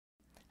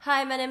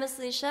Hi, my name is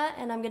Lesha,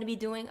 and I'm going to be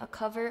doing a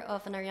cover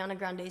of an Ariana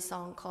Grande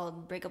song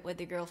called Break Up With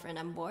Your Girlfriend,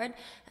 I'm Bored.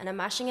 And I'm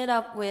mashing it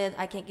up with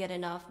I Can't Get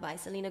Enough by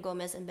Selena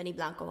Gomez and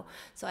Blanco.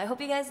 So I hope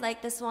you guys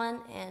like this one,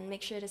 and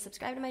make sure to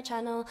subscribe to my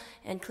channel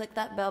and click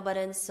that bell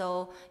button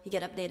so you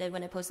get updated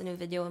when I post a new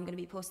video. I'm going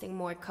to be posting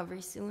more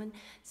covers soon.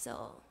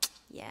 So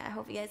yeah, I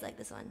hope you guys like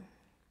this one.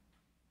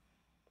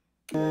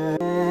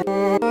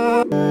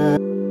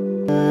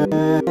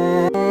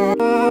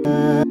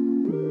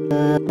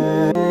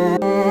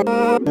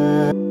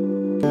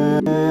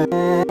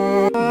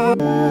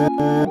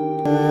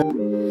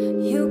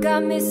 You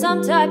got me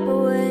some type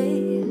of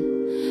way,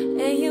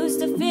 ain't used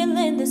to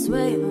feeling this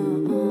way.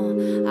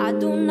 I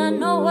do not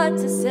know what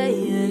to say,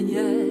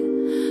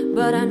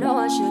 but I know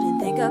I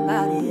shouldn't think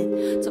about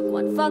it. Took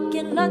one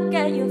fucking look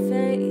at your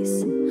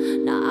face,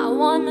 now I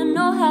wanna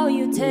know how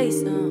you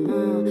taste.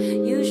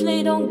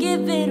 Usually don't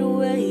give it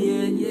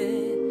away,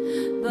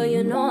 but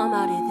you know I'm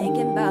out here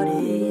thinking about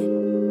it.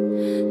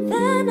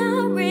 Then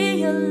I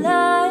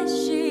realize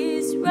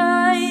she's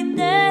right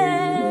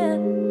there,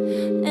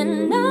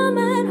 and I'm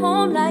at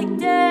home like,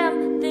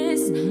 damn,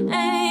 this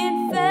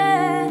ain't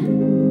fair.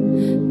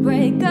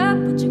 Break up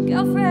with your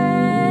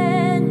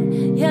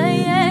girlfriend,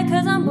 yeah,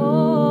 cause I'm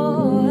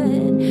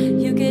bored.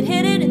 You could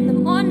hit it in the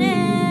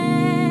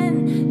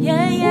morning,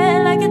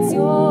 yeah, like it's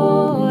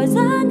yours.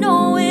 I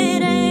know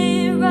it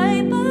ain't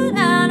right, but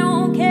I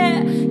don't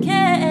care.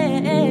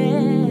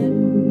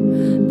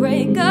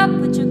 Break up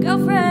with your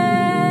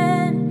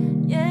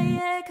girlfriend,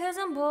 yeah, cause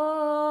I'm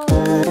bored.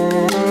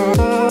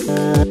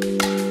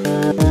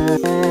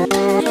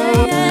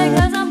 Yeah,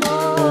 cause I'm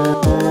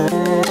bored.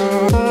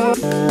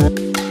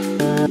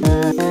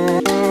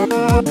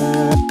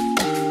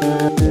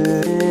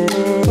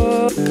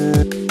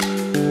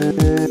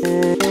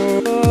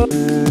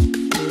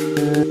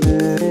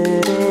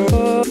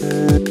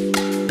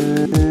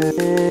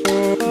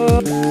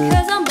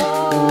 Cause I'm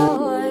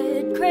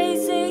bored,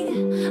 crazy.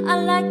 I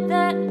like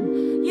that,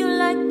 you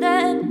like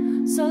that,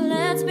 so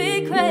let's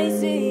be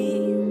crazy.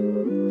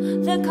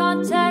 The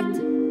contact,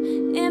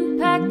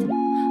 impact,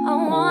 I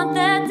want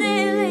that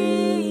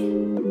daily.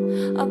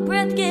 A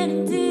breath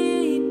getting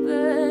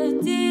deeper,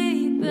 and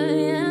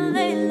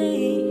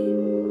lately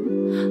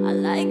I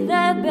like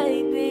that,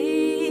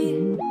 baby.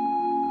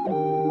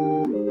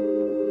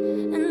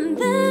 And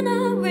then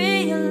I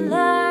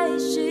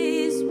realize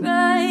she's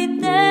right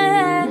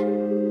there,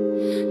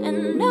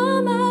 and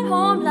I'm at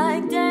home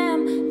like,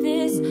 damn,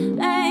 this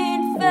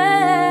ain't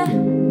fair.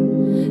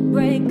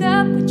 Break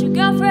up with your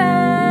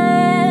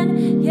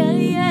girlfriend,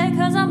 yeah,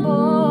 cause I'm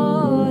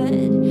bored.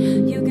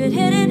 You could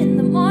hit it in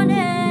the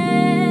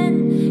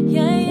morning,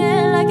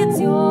 yeah, like it's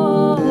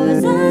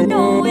yours. I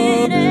know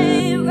it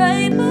ain't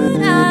right,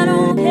 but I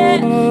don't care.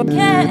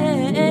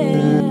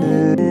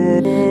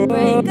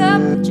 Break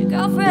up with your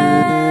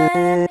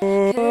girlfriend,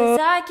 cause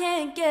I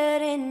can't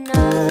get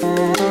enough.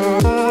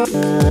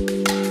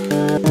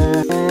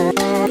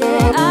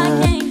 Yeah, I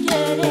can't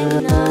get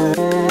enough.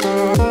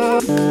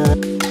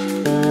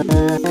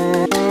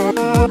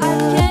 I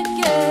can't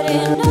get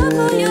enough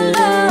of your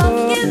love.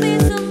 Give me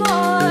some more,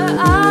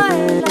 I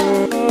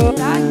like it.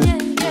 I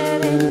can't get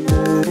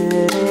enough,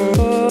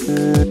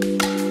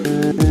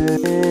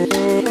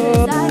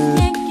 cause I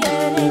can't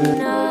get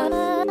enough.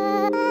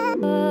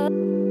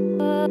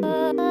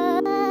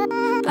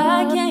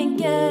 I can't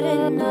get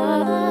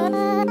enough.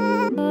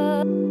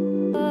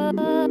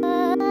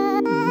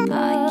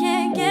 I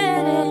can't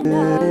get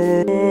enough.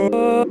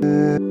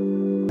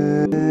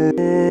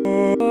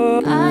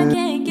 I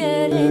can't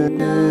get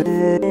enough.